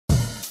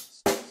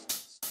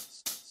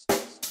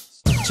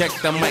Check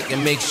the mic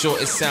and make sure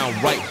it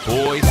sound right,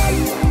 boys.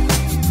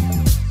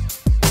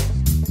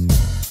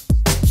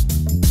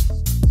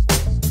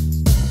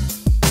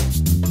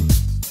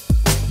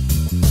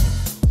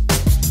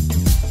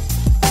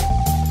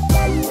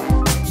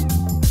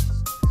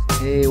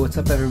 Hey, what's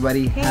up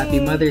everybody? Hey. Happy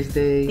Mother's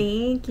Day.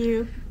 Thank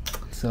you.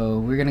 So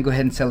we're gonna go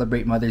ahead and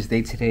celebrate Mother's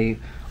Day today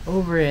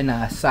over in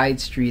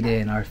Side Street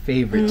Inn, our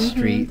favorite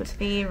street. The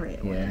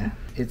favorite one.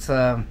 It's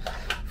a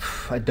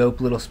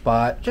dope little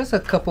spot, just a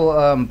couple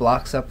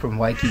blocks up from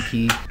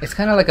Waikiki. It's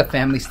kind of like a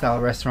family style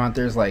restaurant.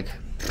 There's like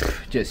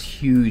just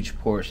huge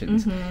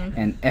portions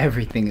and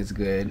everything is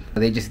good.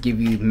 They just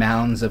give you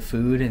mounds of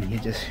food and you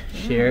just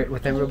share it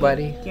with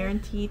everybody.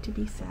 Guaranteed to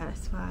be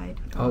satisfied.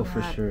 Oh,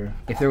 for sure.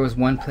 If there was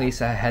one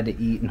place I had to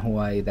eat in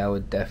Hawaii, that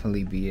would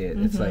definitely be it.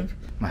 It's like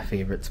my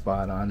favorite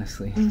spot,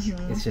 honestly.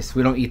 It's just,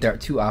 we don't eat there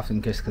too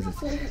often just because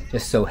it's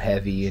just so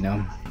heavy, you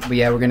know. But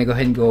yeah, we're gonna go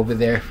ahead and go over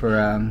there for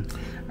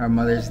our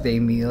Mother's Day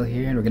meal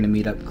here, and we're gonna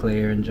meet up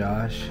Claire and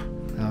Josh.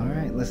 All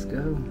right, let's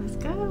go. Let's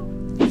go.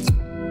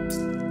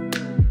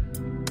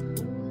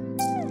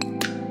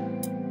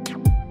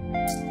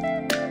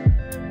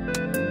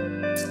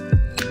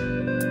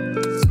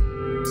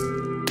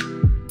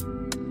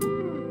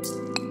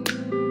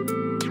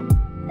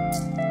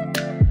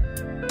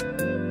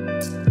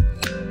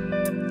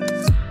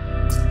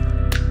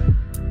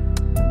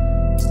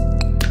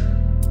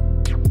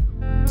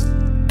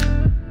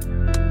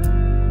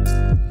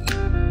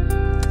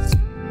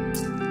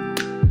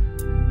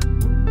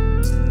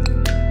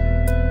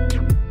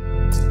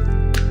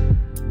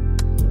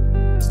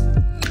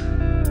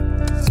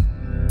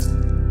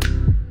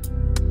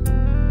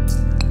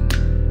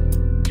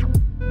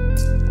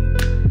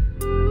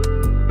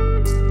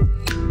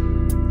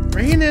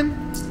 Raining.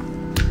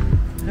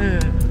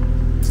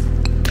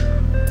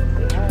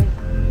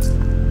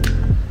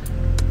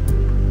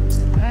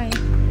 Hi.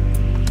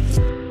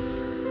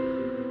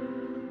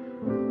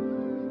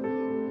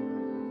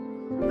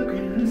 Look,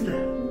 Raining, who's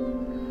that?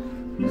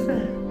 Who's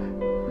that?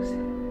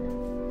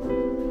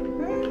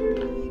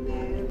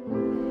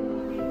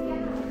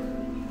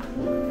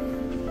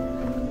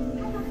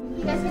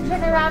 You guys can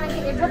turn around and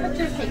get your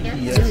temperature taken.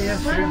 Yeah,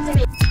 sure.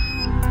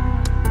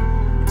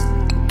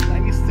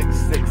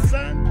 96.6,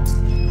 son.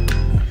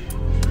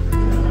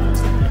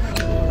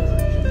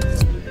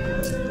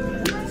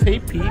 Hey,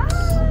 peeps.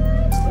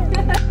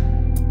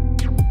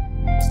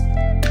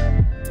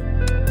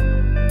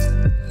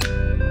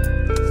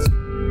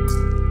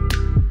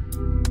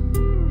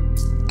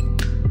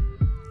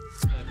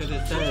 Because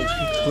it says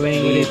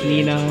playing with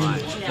Nina,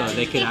 so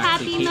they could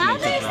actually keep me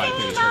until July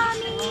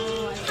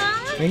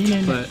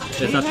 31st. But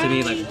it's up to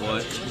me, like,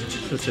 what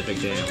specific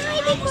day I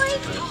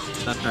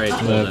want. I already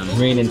told them.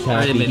 Rain and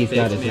Taffy, he's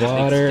got his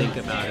water, think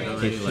about it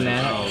already, his like,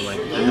 snack, oh, like,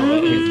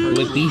 his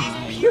Blippi.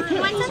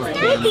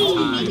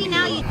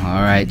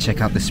 All right,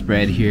 check out the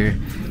spread here.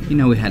 You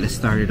know, we had to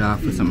start it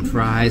off with some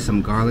fries,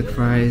 some garlic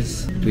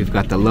fries. We've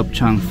got the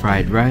lupchang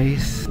fried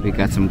rice. We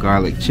got some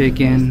garlic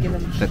chicken,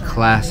 the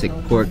classic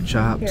pork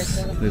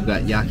chops. We've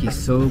got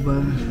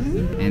yakisoba,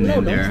 and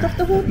then their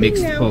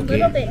mixed poke.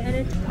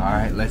 All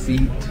right, let's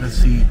eat.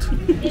 Let's eat.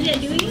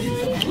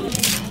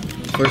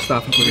 First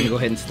off, we're gonna go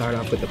ahead and start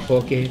off with the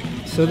poke.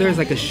 So there's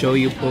like a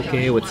shoyu poke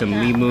with some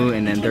limu,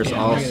 and then there's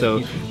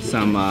also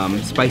some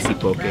spicy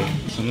poke.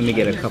 So let me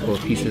get a couple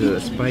of pieces of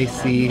the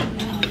spicy.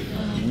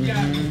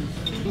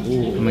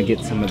 Ooh, I'm gonna get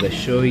some of the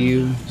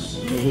shoyu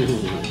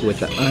with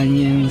the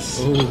onions.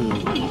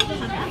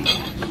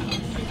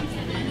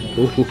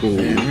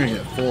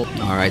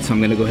 All right, so I'm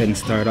gonna go ahead and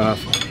start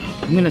off.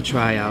 I'm gonna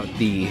try out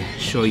the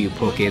shoyu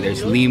poke.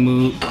 There's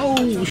limu.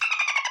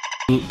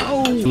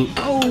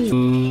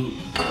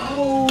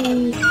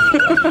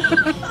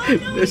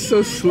 They're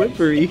so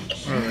slippery.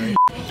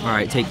 All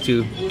right, take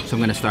two. So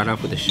I'm gonna start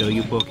off with the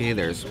shoyu poke.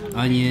 There's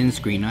onions,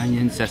 green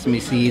onions, sesame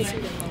seeds,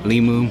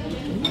 limu,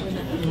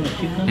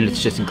 and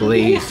it's just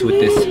glazed with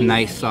this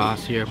nice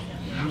sauce here.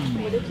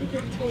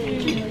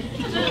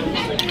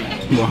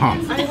 Wow.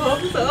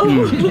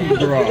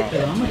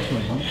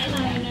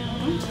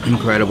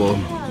 Incredible.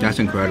 That's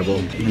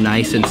incredible.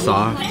 Nice and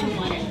soft.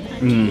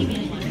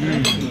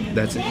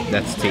 That's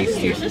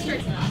tasty.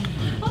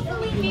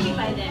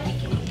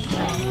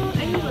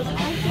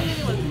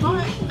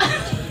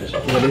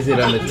 What is it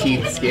on the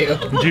teeth scale?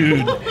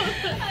 Dude,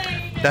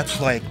 that's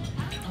like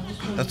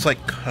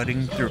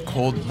cutting through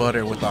cold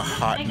butter with a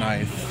hot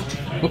knife.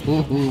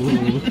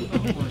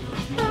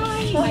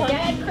 My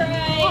dad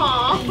cried.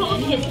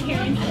 And his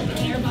parents had the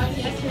airbox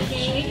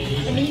yesterday.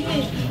 And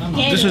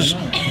then This is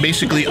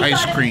basically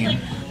ice cream.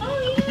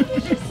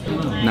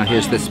 Now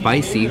here's the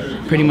spicy.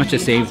 Pretty much the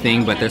same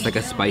thing, but there's like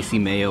a spicy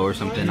mayo or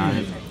something on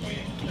it.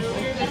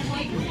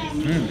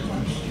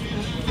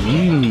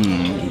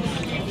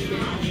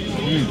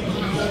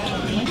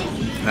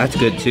 That's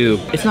good too.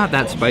 It's not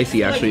that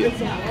spicy actually.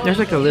 There's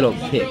like a little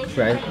kick,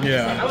 right?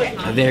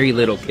 Yeah. A very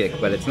little kick,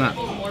 but it's not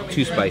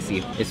too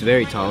spicy. It's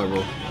very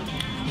tolerable.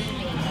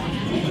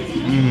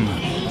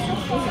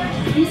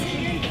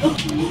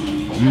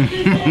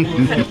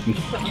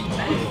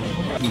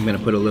 I'm gonna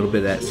put a little bit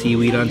of that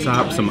seaweed on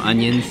top, some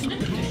onions.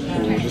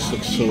 Oh, this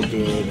looks so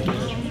good.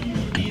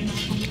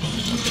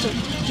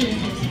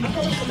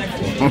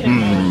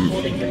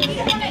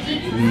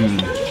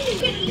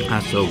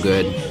 That's so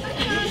good.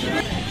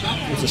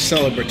 It's a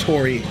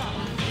celebratory.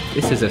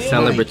 This is a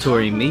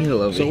celebratory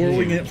meal over So here. what are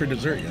we getting for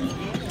dessert?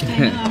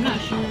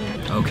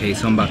 Okay,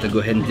 so I'm about to go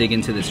ahead and dig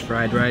into this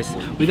fried rice.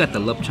 We got the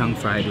lupchang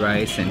fried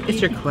rice, and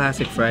it's your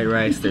classic fried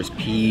rice. There's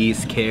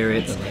peas,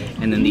 carrots,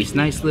 and then these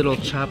nice little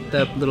chopped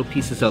up little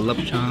pieces of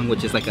lupchang,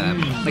 which is like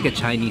a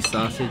Chinese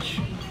sausage.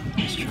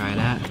 Let's try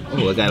that.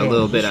 Oh, I got a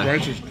little bit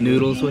of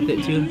noodles with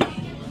it too.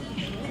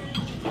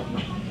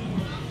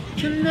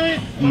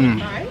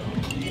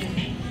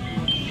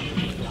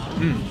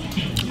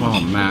 Oh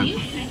man,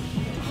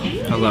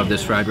 I love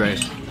this fried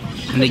rice.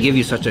 And they give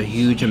you such a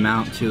huge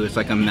amount too. It's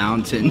like a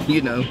mountain,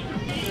 you know.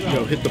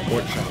 Yo, hit the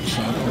pork chops,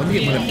 son. Let me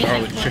get one of them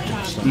garlic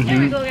chicken stuff. Here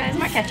we go, guys.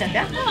 More ketchup,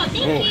 yeah?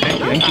 Oh,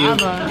 thank you.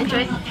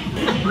 Enjoy.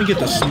 Let me get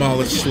the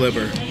smallest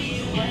sliver.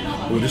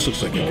 Oh, this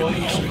looks like a good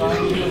piece.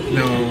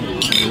 No.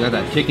 You got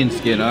that chicken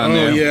skin on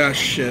there. Oh yeah,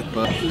 shit.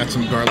 Got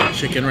some garlic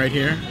chicken right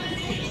here.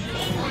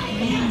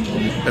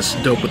 That's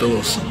dope with a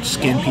little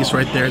skin piece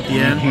right there at the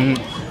end.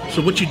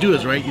 So what you do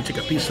is, right, you take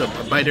a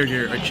bite of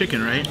your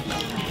chicken, right?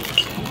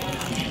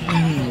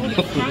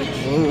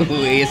 Oh,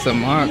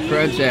 ASMR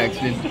crunch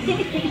action.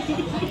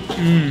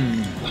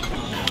 And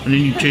then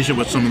you chase it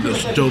with some of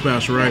this dope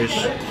ass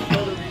rice.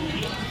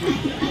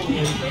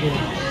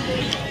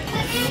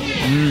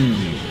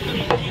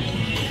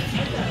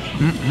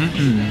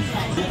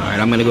 Alright,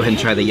 I'm gonna go ahead and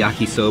try the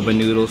yakisoba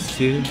noodles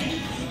too.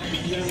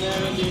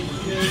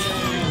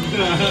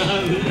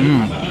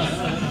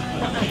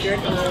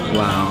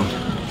 Wow.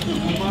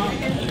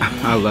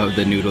 I love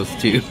the noodles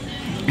too.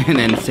 And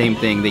then same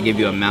thing, they give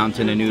you a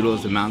mountain of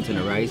noodles, a mountain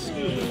of rice.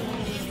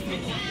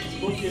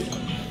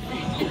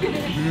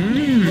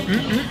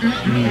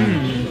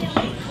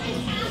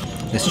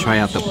 Let's try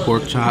out the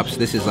pork chops.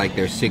 This is like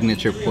their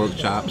signature pork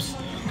chops.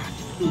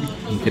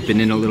 I'm dipping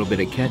in a little bit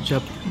of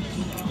ketchup.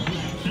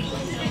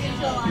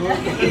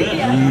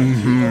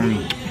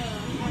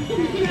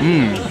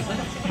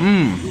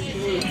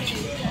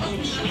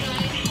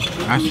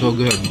 That's so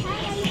good.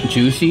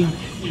 Juicy,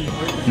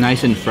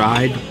 nice and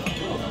fried.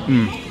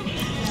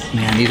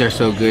 Man, these are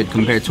so good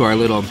compared to our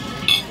little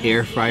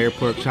air fryer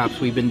pork chops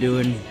we've been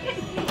doing.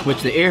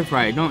 Which the air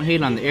fryer, don't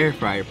hate on the air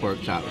fryer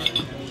pork chops.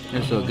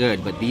 They're so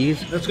good, but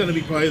these... That's gonna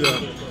be probably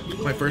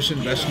my first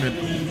investment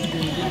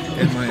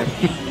in my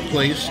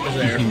place as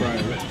an air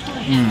fryer.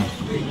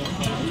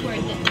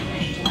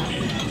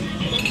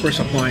 First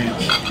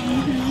appliance.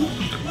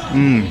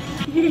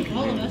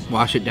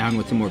 Wash it down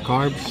with some more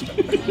carbs.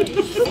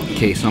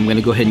 Okay, so I'm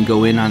gonna go ahead and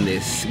go in on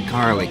this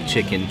garlic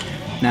chicken.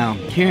 Now,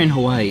 here in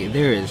Hawaii,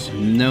 there is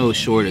no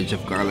shortage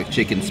of garlic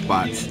chicken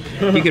spots.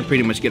 You could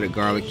pretty much get a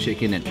garlic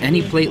chicken at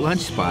any plate lunch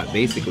spot,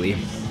 basically.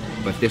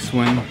 But this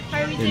one,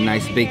 they're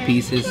nice big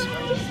pieces.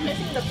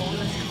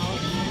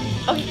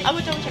 Okay, I will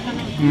double check on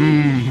that.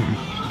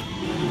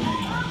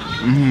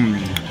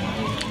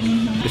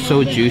 It's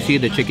so juicy.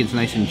 The chicken's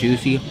nice and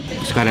juicy.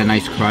 It's got a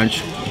nice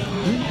crunch.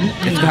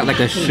 It's got like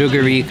a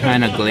sugary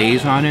kind of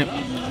glaze on it.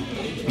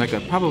 Like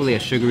probably a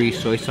sugary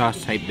soy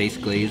sauce type base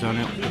glaze on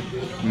it.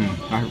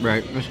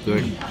 Right, that's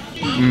good.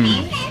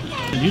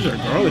 These are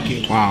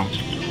garlicky. Wow.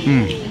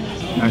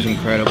 That's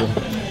incredible.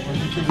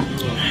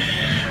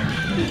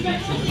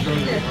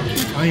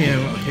 I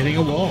am hitting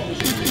a wall.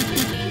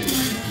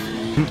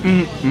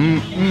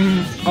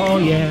 Oh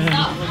yeah.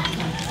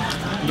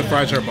 The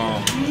fries are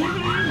bomb.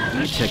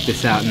 Check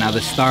this out. Now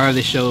the star of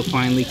the show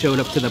finally showed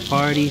up to the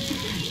party.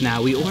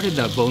 Now we ordered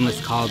the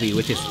boneless kalbi,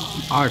 which is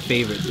our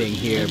favorite thing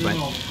here, but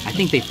I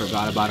think they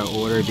forgot about our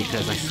order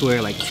because I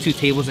swear like 2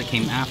 tables that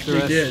came after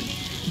us, did.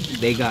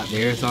 They got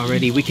theirs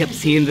already. We kept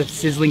seeing the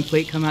sizzling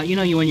plate come out. You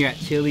know, when you're at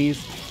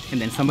Chili's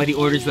and then somebody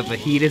orders the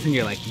fajitas and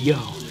you're like, yo,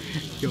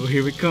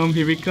 here we come.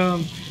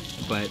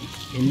 But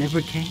it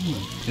never came.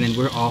 And then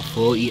we're all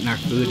full eating our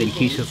food and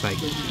Keisha's like,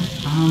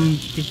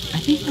 I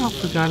think y'all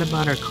forgot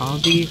about our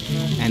kalbi.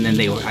 And then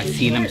I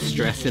seen them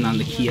stressing on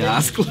the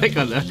kiosk, like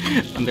on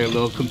their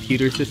little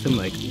computer system,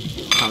 like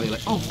probably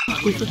like, oh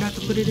fuck, we forgot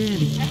to put it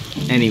in.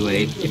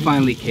 Anyway, it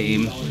finally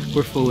came.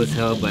 We're full as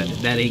hell, but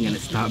that ain't gonna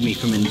stop me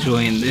from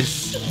enjoying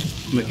this.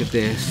 Look at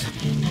this.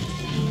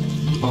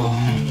 Oh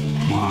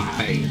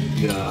my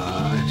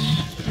gosh.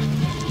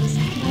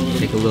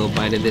 Take a little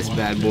bite of this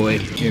bad boy.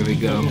 Here we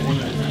go.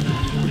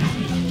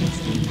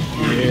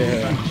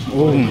 Yeah.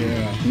 Oh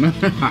yeah.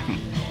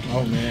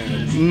 Oh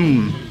man.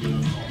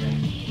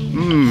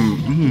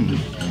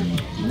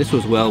 This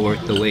was well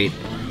worth the wait.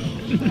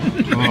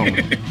 Oh,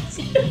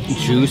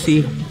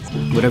 juicy.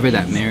 Whatever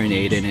that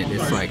marinade in it,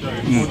 it's like,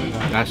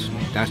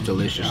 that's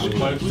delicious.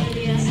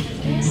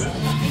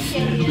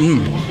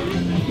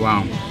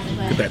 Wow.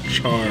 Look at that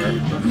char. A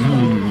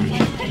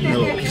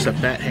little piece of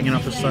fat hanging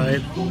off the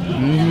side.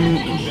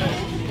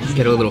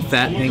 Get a little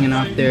fat hanging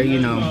off there, you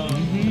know.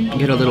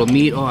 Get a little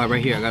meat. Oh,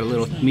 right here, I got a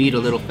little meat, a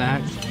little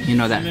fat. You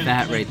know, that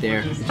fat right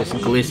there, it just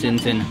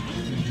glistens and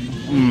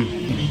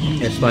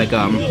It's like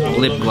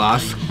lip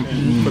gloss.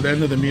 For the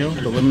end of the meal,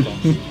 the lip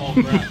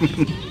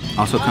gloss.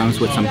 Also comes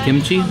with some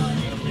kimchi.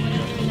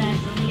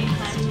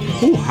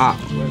 Ooh, hot.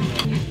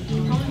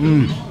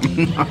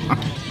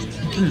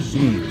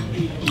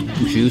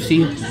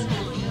 Juicy.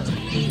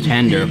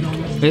 Tender.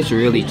 It's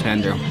really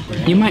tender.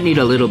 You might need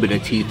a little bit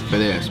of teeth for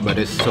this, but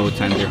it's so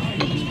tender.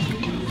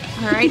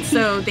 Alright,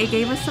 so they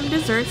gave us some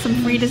desserts, some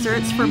free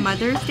desserts for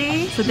Mother's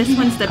Day. So this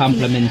one's the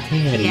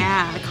Complimentary.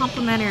 Yeah,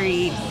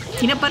 complimentary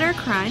peanut butter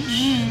crunch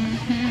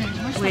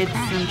with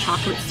some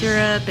chocolate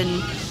syrup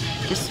and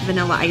just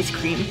vanilla ice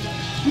cream.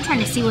 I'm trying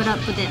to see what up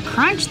with the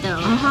crunch though.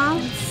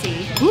 Let's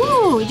see.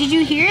 Ooh, did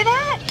you hear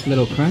that?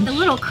 Little crunch. The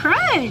little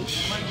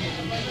crunch.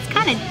 It's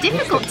kind of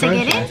difficult to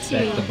get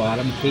into. The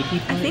bottom cakey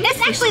part? I think That's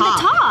it's actually the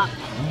top.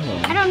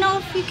 Oh. I don't know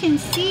if you can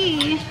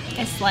see.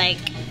 It's like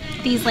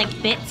these like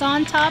bits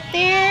on top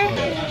there.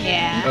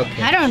 Yeah.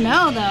 Okay. I don't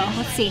know though.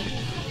 Let's see.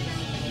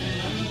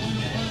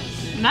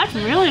 That's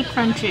really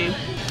crunchy.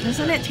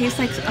 Doesn't it taste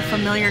like a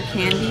familiar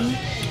candy?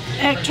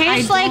 It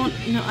tastes like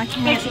No, I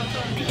can't.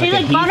 it tastes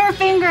like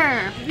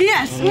Butterfinger.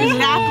 Yes,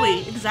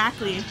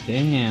 exactly.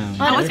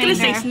 Damn. I was gonna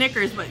say Butterfinger.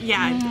 Snickers, but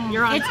yeah,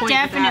 you're on It's point with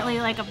that. definitely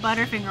like a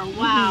Butterfinger.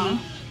 Wow.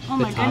 Oh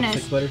my the top's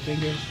goodness. like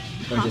Butterfinger?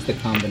 Or just the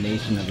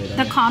combination of it?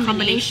 The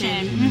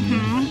combination.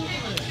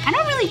 I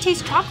don't really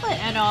taste chocolate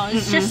at all.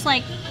 It's just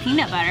like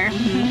peanut butter.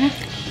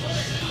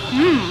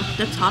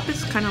 The top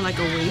is kind of like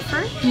a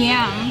wafer.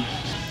 Yeah.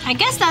 I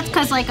guess that's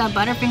because like a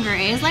Butterfinger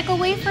is like a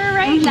wafer,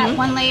 right? That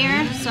one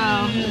layer. So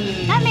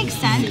that makes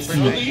sense. Oh,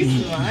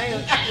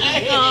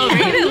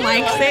 Raiden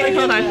likes it.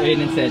 Hold on.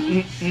 Raiden said,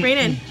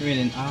 Raiden.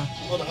 Raiden,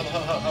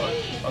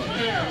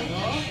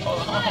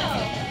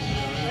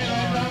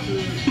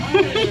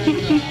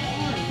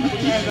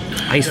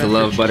 I used to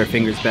love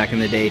Butterfingers back in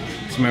the day.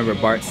 Just remember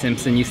Bart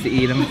Simpson used to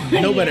eat them?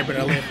 No better, but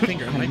I lay a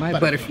finger on My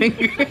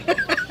Butterfinger.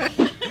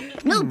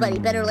 Nobody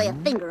better lay a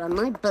finger on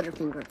my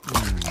Butterfinger.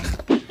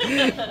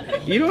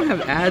 You don't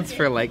have ads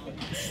for like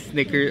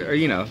Snickers or,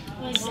 you know,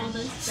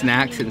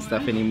 snacks and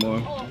stuff anymore.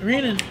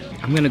 Raiden.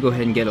 I'm gonna go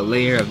ahead and get a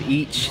layer of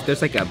each.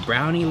 There's like a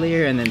brownie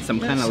layer and then some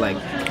kind of like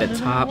the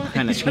top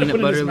kind of peanut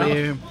butter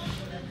layer.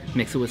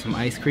 Mix it with some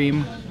ice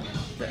cream.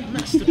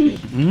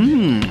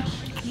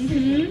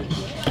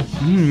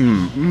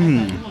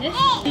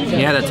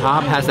 Yeah, the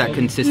top has that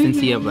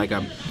consistency of like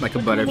a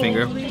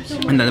Butterfinger,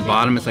 and then the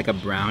bottom is like a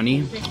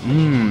brownie.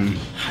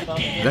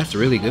 That's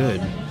really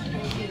good.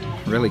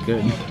 Really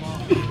good.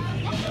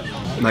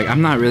 Like,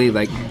 I'm not really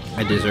like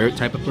a dessert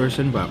type of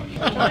person, but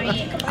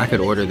I could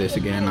order this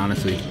again,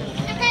 honestly.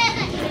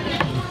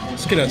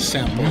 Let's get a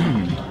sample.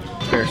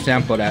 Here,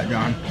 sample that,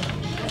 John.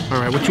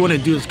 Alright, what you want to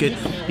do is get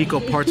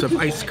equal parts of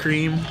ice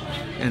cream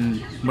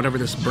and whatever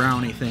this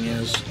brownie thing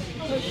is.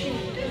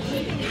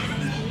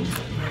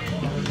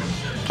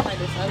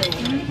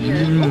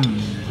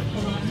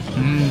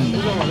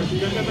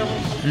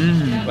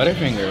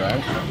 Butterfinger,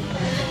 right?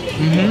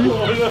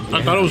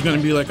 I thought it was going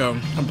to be like a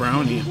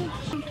brownie.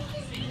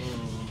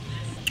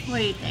 What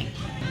do you think?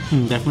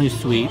 Definitely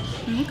sweet.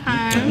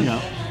 Okay.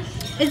 Yeah.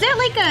 Is that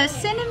like a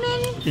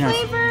cinnamon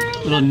flavor?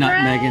 Little in the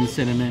nutmeg bread? and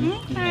cinnamon.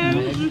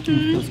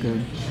 Feels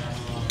good.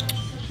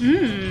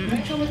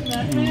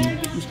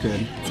 It's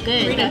good. It's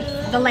good.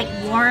 The like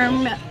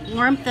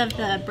warmth of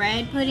the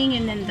bread pudding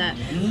and then the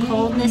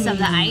coldness of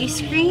the ice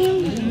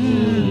cream.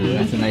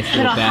 That's a nice A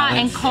little little hot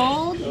and balance.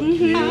 cold.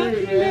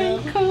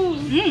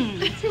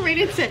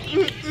 Raiden said.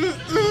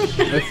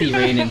 Let's see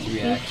Rainan's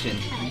reaction.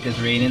 Does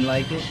Rainan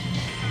like it?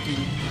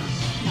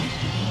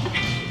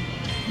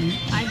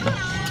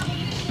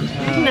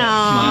 No.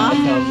 Smile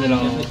tells it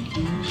all.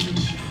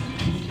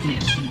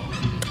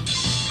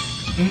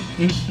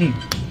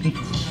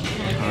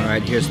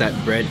 Alright, here's that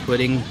bread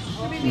pudding.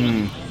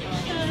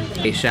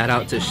 Hey, shout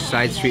out to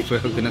Side Street for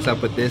hooking us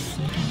up with this.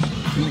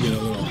 Let me get a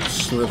little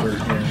sliver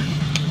here.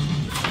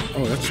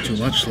 Oh, that's too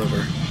much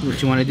sliver.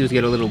 What you want to do is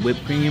get a little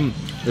whipped cream,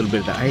 a little bit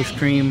of the ice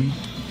cream,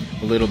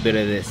 a little bit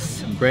of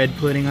this bread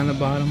pudding on the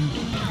bottom.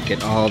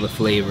 Get all the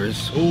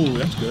flavors. Ooh,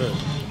 that's good.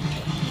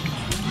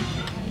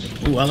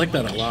 Ooh, I like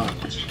that a lot.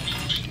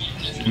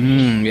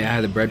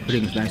 Yeah, the bread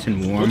pudding is nice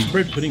and warm. What's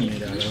bread pudding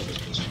made out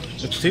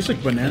of? It tastes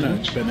like banana.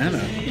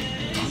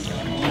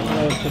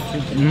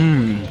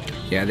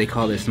 Yeah, they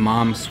call this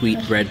Mom Sweet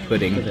Bread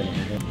Pudding.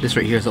 This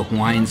right here is a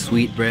Hawaiian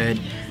sweet bread,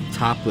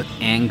 topped with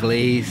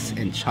anglaise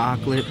and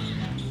chocolate.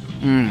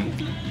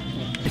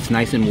 It's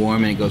nice and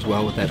warm and it goes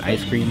well with that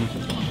ice cream.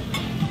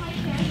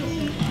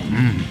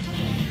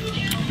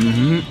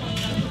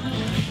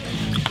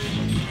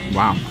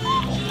 Wow.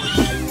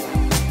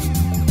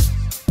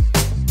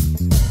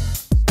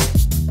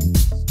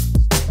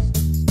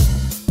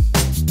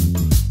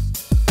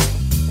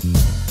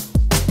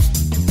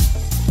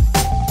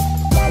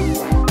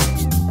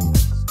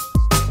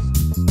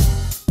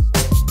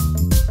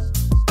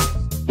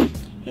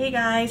 Hey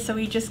guys, so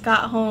we just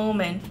got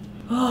home and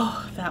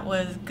oh, that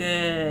was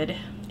good.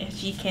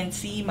 As you can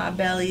see, my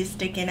belly is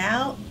sticking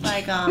out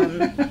like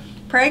I'm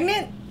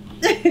pregnant.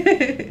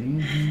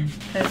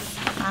 Because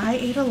I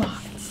ate a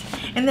lot.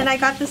 And then I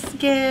got this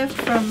gift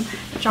from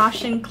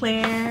Josh and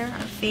Claire, our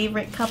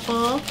favorite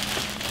couple.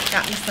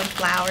 Got me some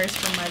flowers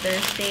for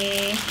Mother's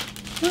Day.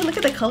 Ooh, look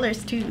at the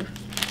colors too.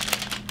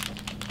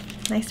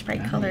 Nice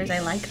bright colors, I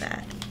like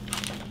that.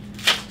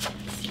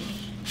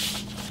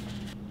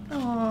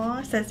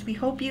 Aww, says, we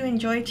hope you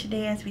enjoy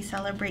today as we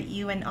celebrate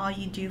you and all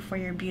you do for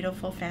your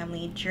beautiful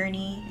family.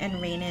 Journey and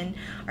Rainin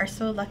are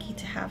so lucky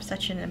to have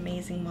such an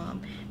amazing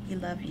mom. We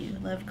love you.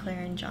 Love,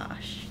 Claire and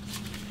Josh.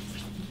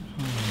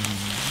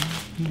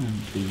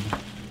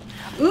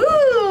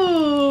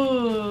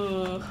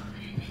 Ooh!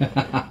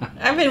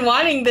 I've been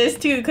wanting this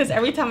too because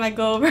every time I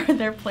go over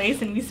their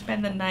place and we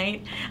spend the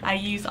night, I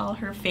use all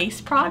her face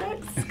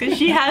products because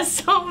she has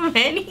so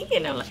many,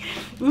 and I'm like,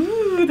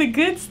 ooh, the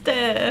good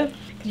stuff.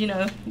 You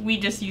know, we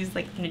just use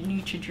like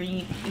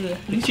Neutrogena.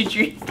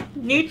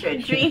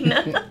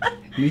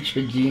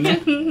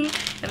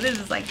 And this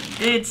is like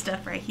good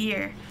stuff right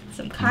here.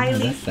 Some Kylie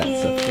that's that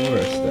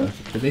Sephora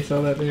stuff. Did they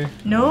sell that there?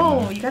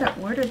 No, you gotta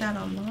order that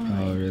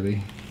online. Oh,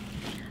 really?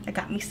 I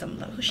got me some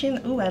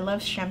lotion. Ooh, I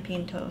love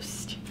champagne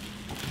toast.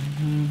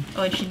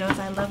 Oh, and she knows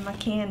I love my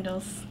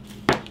candles.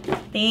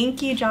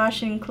 Thank you,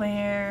 Josh and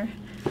Claire.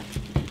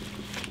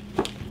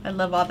 I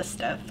love all the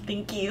stuff.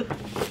 Thank you.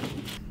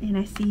 And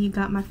I see you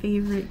got my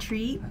favorite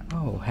treat.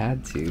 Oh,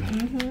 had to.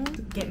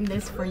 Getting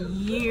this for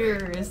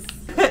years.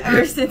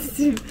 Ever since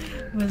you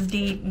was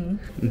dating,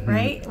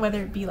 right?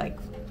 Whether it be like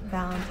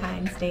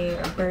Valentine's Day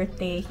or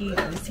birthday, he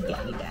used to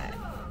get me that.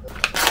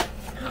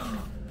 I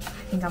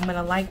think I'm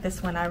gonna like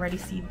this one. I already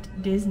see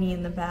Disney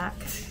in the back.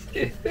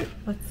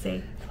 Let's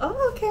see.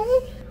 Oh,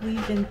 okay.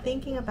 We've been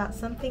thinking about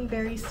something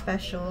very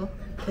special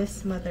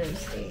this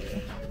Mother's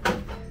Day.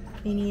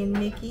 Minnie and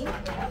Mickey.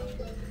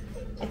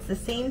 It's the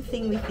same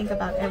thing we think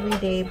about every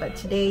day, but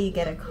today you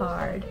get a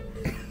card.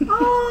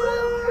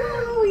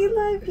 Oh, we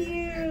love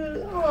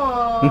you.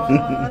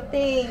 Oh,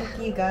 thank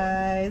you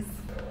guys.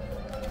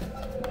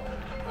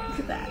 Look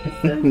at that.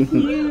 It's so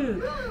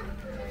cute.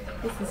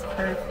 This is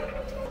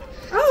perfect.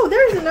 Oh,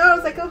 there's a note. I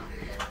was like, oh.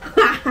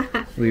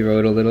 We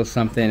wrote a little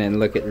something, and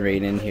look at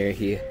Rainin here.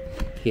 He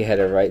had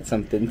to write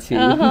something too.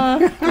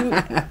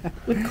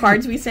 With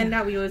cards we send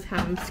out, we always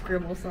have him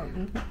scribble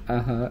something.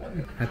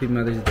 Happy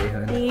Mother's Day,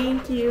 honey.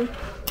 Thank you.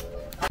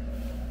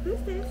 Who's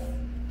this?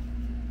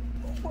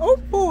 Oh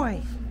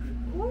boy.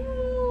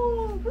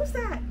 Oh, who's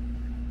that?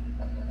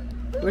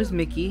 Where's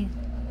Mickey?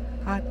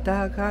 Hot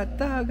dog, hot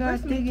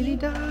diggity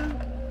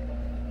dog.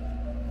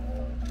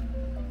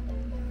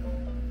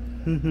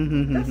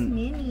 That's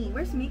Minnie.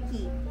 Where's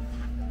Mickey?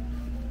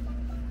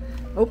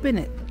 Open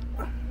it.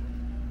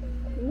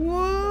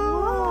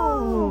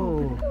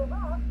 Whoa.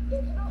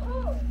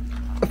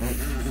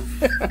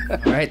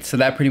 Alright, so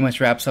that pretty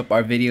much wraps up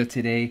our video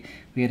today.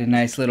 We had a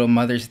nice little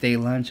Mother's Day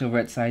lunch over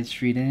at Side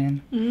Street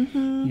Inn.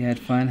 You had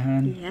fun,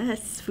 hon?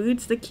 Yes,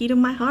 food's the key to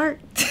my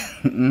heart.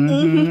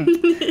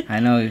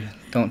 I know,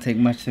 don't take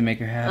much to make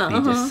her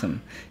happy. Just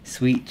some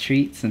sweet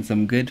treats and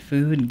some good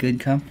food, good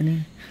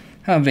company.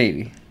 Huh,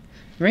 baby?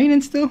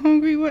 Rainin still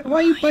hungry? Why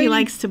are you biting? He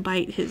likes to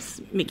bite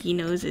his Mickey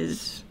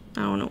noses.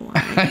 I don't know why.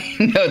 I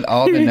know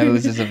all the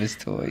noses of his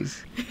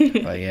toys.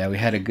 But yeah, we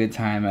had a good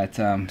time at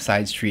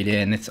Side Street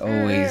Inn. It's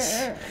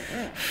always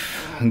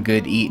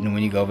good eating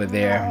when you go over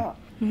there.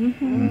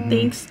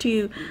 Thanks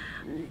to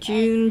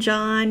June,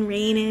 John,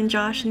 Rainin,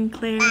 Josh, and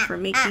Claire for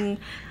making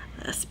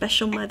a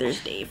special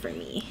Mother's Day for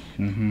me.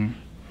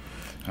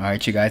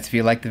 Alright, you guys, if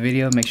you liked the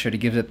video, make sure to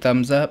give it a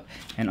thumbs up.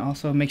 And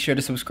also make sure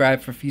to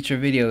subscribe for future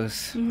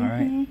videos.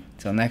 Alright,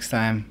 until next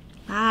time.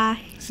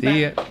 Bye.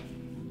 See ya.